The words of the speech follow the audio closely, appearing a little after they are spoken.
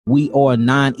we are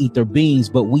non-ether beings,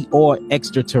 but we are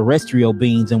extraterrestrial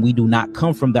beings, and we do not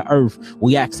come from the earth.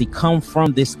 We actually come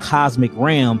from this cosmic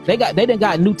realm. They done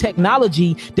got new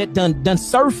technology that done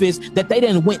surfaced, that they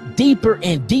done went deeper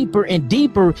and deeper and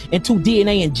deeper into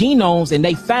DNA and genomes, and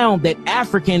they found that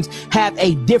Africans have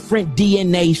a different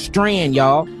DNA strand,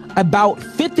 y'all. About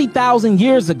 50,000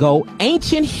 years ago,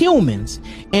 ancient humans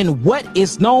in what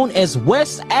is known as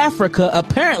West Africa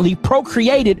apparently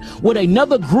procreated with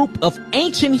another group of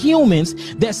ancient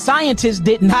humans that scientists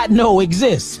did not know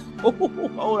exists.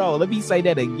 Hold on, let me say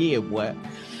that again, boy.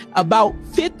 About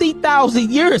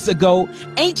 50,000 years ago,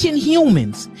 ancient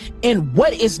humans in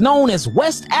what is known as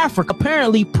West Africa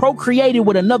apparently procreated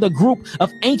with another group of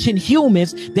ancient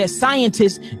humans that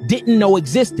scientists didn't know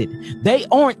existed. They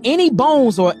aren't any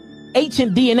bones or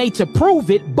ancient DNA to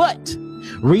prove it, but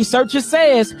researchers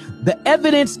says the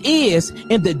evidence is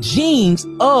in the genes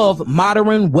of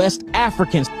modern West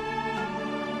Africans.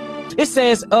 It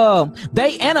says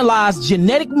they analyzed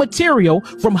genetic material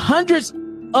from hundreds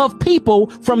of people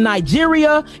from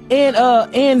Nigeria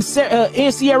and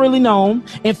Sierra Leone,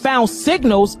 and found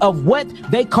signals of what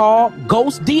they call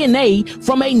ghost DNA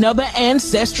from another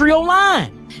ancestral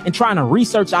line. And trying to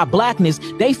research our blackness,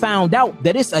 they found out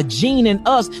that it's a gene in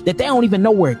us that they don't even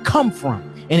know where it come from.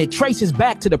 And it traces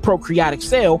back to the prokaryotic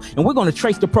cell, and we're going to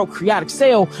trace the prokaryotic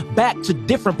cell back to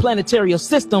different planetary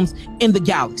systems in the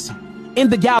galaxy.